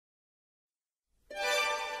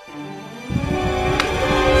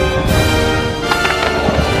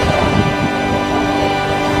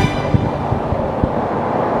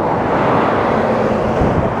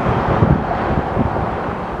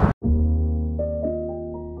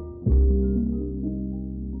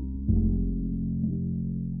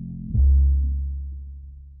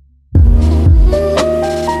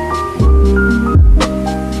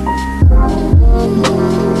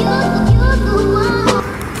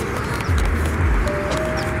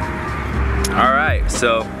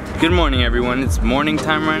So, good morning everyone. It's morning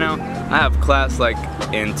time right now. I have class like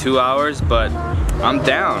in 2 hours, but I'm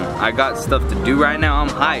down. I got stuff to do right now. I'm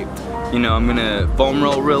hyped. You know, I'm gonna foam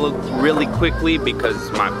roll really quickly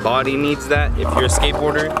because my body needs that. If you're a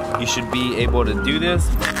skateboarder, you should be able to do this.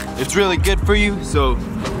 It's really good for you, so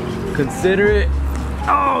consider it.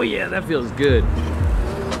 Oh yeah, that feels good.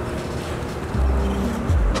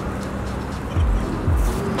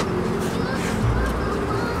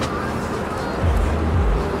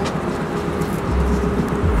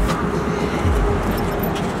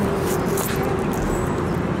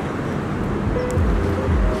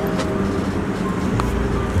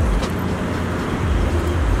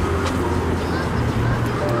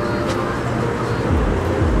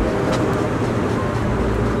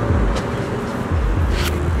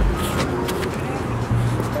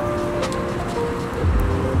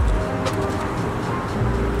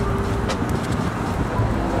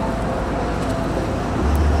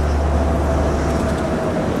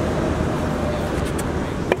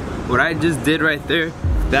 What I just did right there,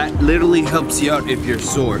 that literally helps you out if you're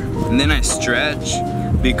sore. And then I stretch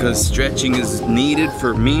because stretching is needed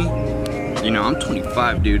for me. You know, I'm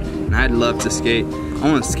 25, dude, and I'd love to skate. I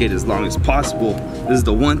want to skate as long as possible. This is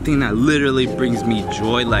the one thing that literally brings me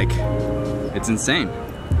joy. Like, it's insane.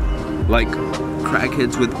 Like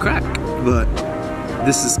crackheads with crack, but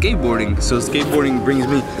this is skateboarding. So skateboarding brings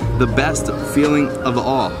me the best feeling of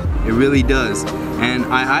all. It really does. And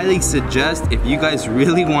I highly suggest, if you guys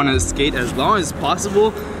really want to skate as long as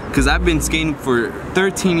possible, because I've been skating for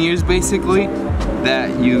 13 years basically,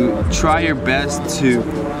 that you try your best to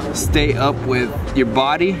stay up with your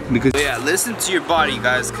body. Because yeah, listen to your body,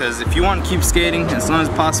 guys, because if you want to keep skating as long as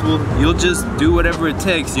possible, you'll just do whatever it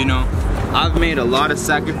takes, you know. I've made a lot of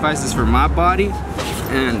sacrifices for my body,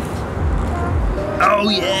 and oh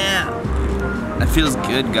yeah, that feels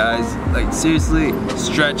good, guys. Like seriously,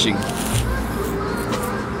 stretching.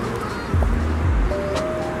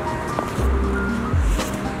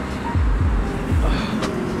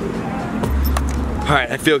 Alright,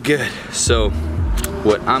 I feel good. So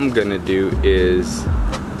what I'm gonna do is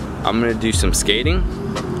I'm gonna do some skating,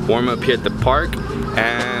 warm up here at the park,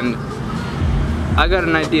 and I got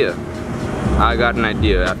an idea.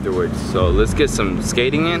 Afterwards. So let's get some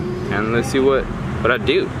skating in and let's see what I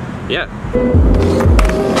do. Yeah.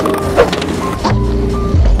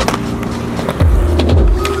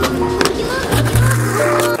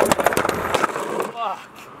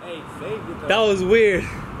 Hey, saved it though. That was weird.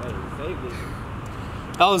 Hey, saved it.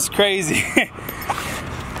 That was crazy.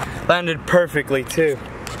 Landed perfectly too.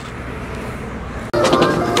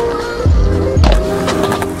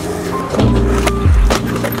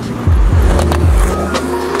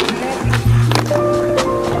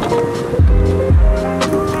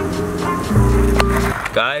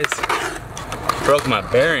 Guys, broke my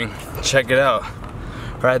bearing. Check it out.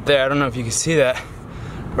 Right there. I don't know if you can see that.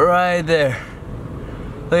 Right there.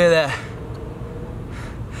 Look at that.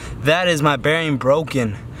 That is my bearing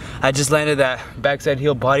broken. I just landed that backside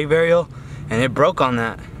heel body varial and it broke on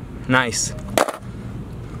that. Nice. About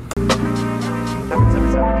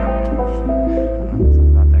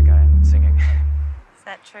that guy and singing. Is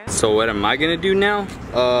that true? So what am I gonna do now?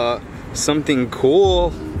 Something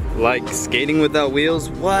cool, like skating without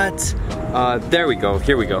wheels. What? There we go.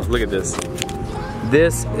 Here we go. Look at this.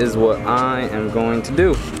 This is what I am going to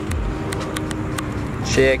do.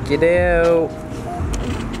 Check it out.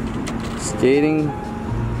 Skating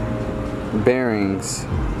bearings.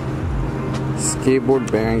 Skateboard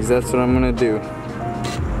bearings. That's what I'm gonna do.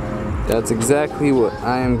 That's exactly what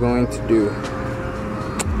I am going to do.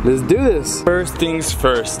 Let's do this. First things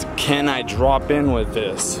first, can I drop in with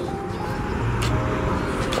this?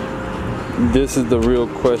 This is the real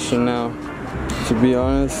question now, to be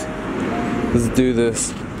honest. Let's do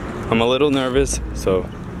this. I'm a little nervous, so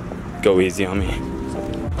go easy on me.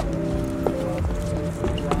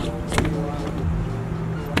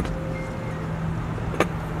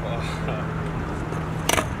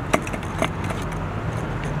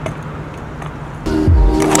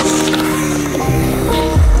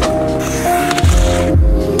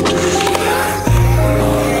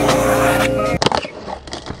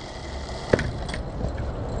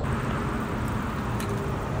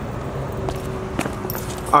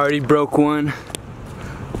 Already broke one.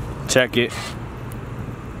 Check it.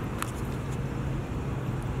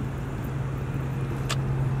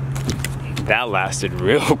 That lasted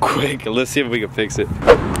real quick. Let's see if we can fix it.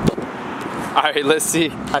 Alright, let's see.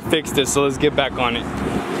 I fixed it, so let's get back on it.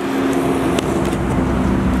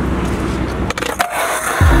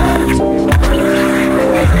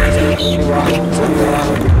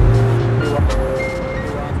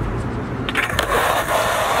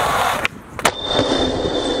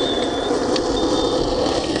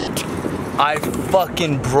 I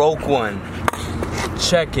fucking broke one.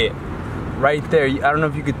 Check it. Right there. I don't know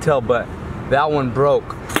if you could tell, but that one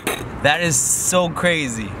broke. That is so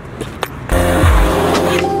crazy.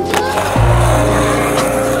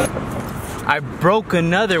 I broke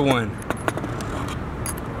another one.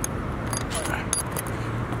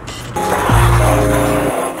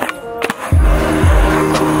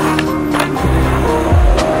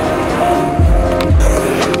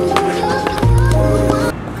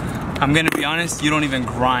 I'm gonna be honest, you don't even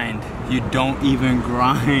grind. You don't even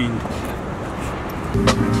grind.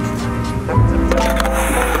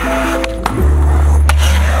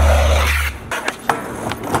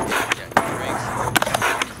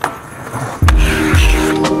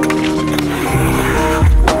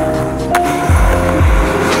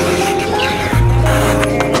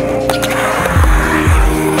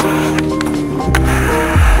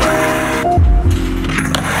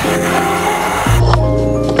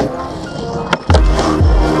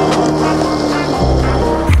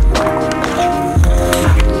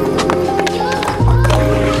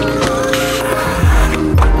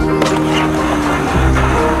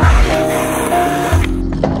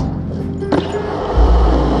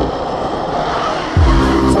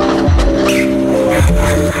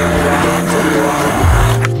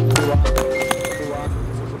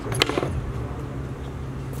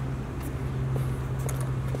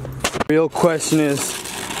 Real question is,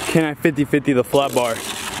 can I 50-50 the flat bar?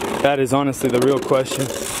 That is honestly the real question.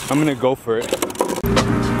 I'm gonna go for it.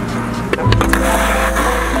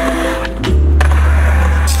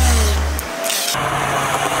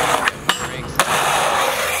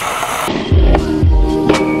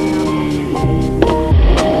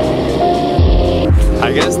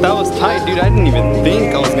 I guess that was tight, dude. I didn't even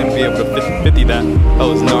think I was gonna be able to 50-50 that. That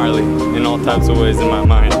was gnarly in all types of ways in my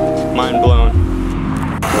mind. Mind blown.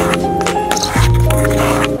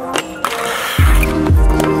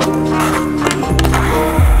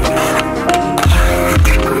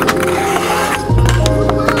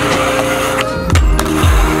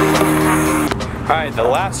 Alright, the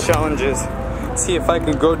last challenge is see if I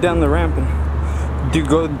can go down the ramp and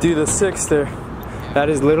do the 6 there. That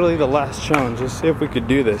is literally the last challenge. Let's see if we could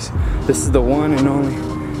do this. This is the one and only.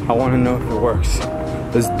 I want to know if it works.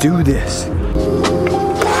 Let's do this.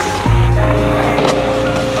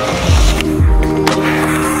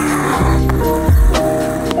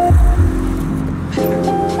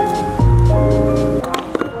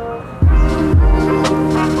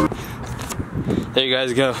 There you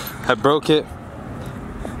guys go. I broke it.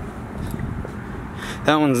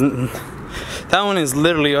 That one is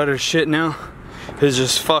literally utter shit now. It's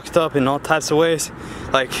just fucked up in all types of ways.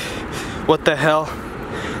 Like, what the hell?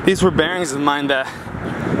 These were bearings of mine that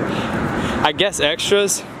I guess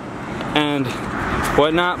extras and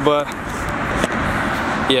whatnot, but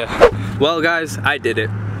yeah. Well guys, I did it.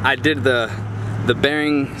 I did the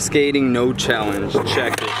bearing skating no challenge.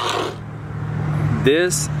 Check it.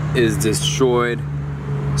 This is destroyed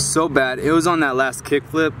so bad. It was on that last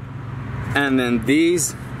kickflip, and then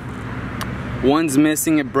these, one's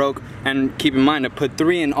missing, it broke. And keep in mind, I put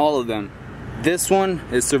 3 in all of them. This one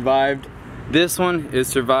is survived. This one is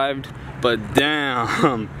survived. But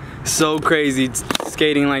damn, so crazy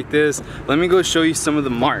skating like this. Let me go show you some of the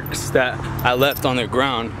marks that I left on the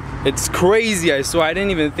ground. It's crazy. I swear, I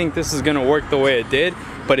didn't even think this was gonna work the way it did,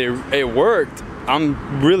 but it worked.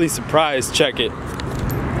 I'm really surprised. Check it.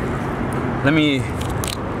 Let me.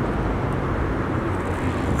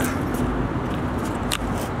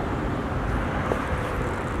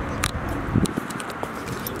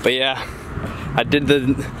 But yeah, I did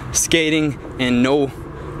the skating and no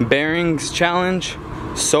bearings challenge.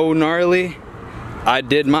 So gnarly. I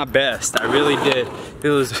did my best. I really did. It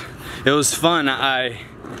was fun.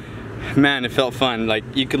 Man, it felt fun. Like,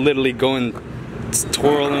 you could literally go and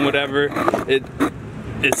twirl and whatever.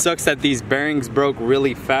 It sucks that these bearings broke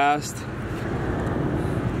really fast.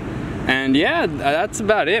 And yeah, that's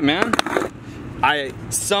about it, man. I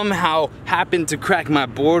somehow happened to crack my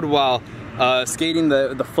board while skating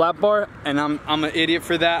the flat bar, and I'm an idiot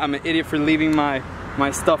for that. I'm an idiot for leaving my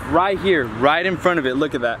stuff right here, right in front of it.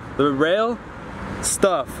 Look at that. The rail,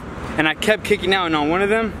 stuff, and I kept kicking out, and on one of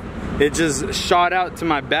them, it just shot out to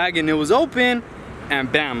my bag and it was open,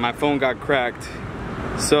 and bam, my phone got cracked.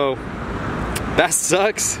 So that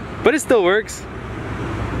sucks, but it still works.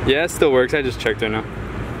 Yeah, it still works. I just checked right now.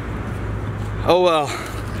 Oh well.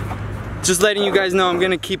 Just letting you guys know, I'm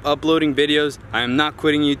gonna keep uploading videos. I am not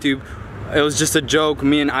quitting YouTube. It was just a joke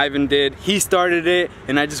me and Ivan did. He started it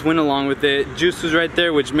and I just went along with it. Juice was right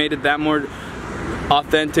there, which made it that more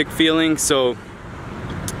authentic feeling. So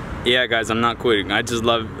yeah guys, I'm not quitting. I just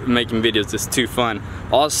love making videos. It's too fun.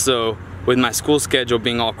 Also, with my school schedule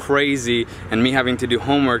being all crazy and me having to do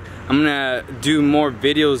homework, I'm gonna do more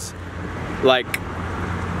videos like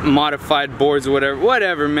modified boards or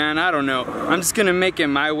whatever man, I don't know. I'm just gonna make it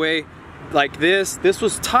my way. Like this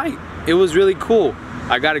was tight. It was really cool.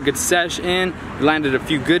 I got a good sesh in, landed a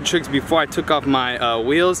few good tricks before I took off my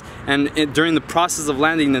wheels, and during the process of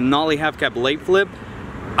landing the nollie half cap late flip,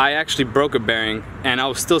 I actually broke a bearing and I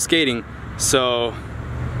was still skating. So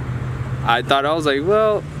I was like,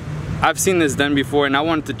 well, I've seen this done before and I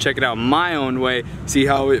wanted to check it out my own way, see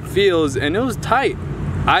how it feels, and it was tight.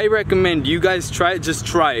 I recommend you guys try it. Just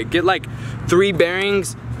try it. Get like 3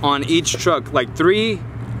 bearings on each truck, like 3.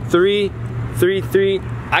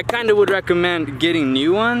 I kind of would recommend getting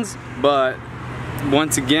new ones, but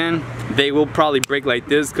once again, they will probably break like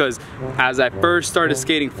this, because as I first started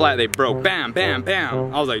skating flat, they broke. Bam, bam,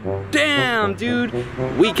 bam. I was like, damn, dude,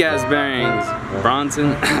 weak ass bearings.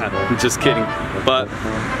 Bronson, just kidding. But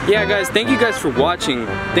yeah, guys, thank you guys for watching.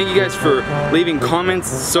 Thank you guys for leaving comments.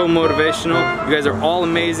 So motivational. You guys are all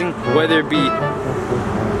amazing, whether it be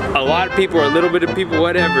a lot of people or a little bit of people,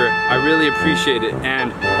 whatever. I really appreciate it,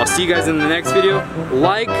 and I'll see you guys in the next video.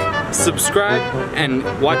 Like, subscribe, and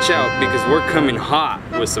watch out, because we're coming hot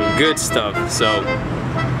with some good stuff. So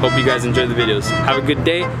hope you guys enjoy the videos. Have a good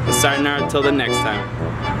day, and sayonara until the next time.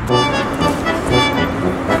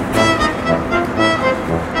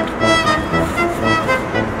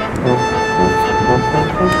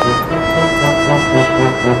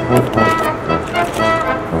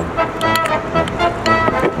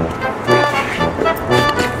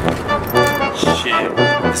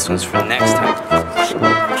 This one's for next time.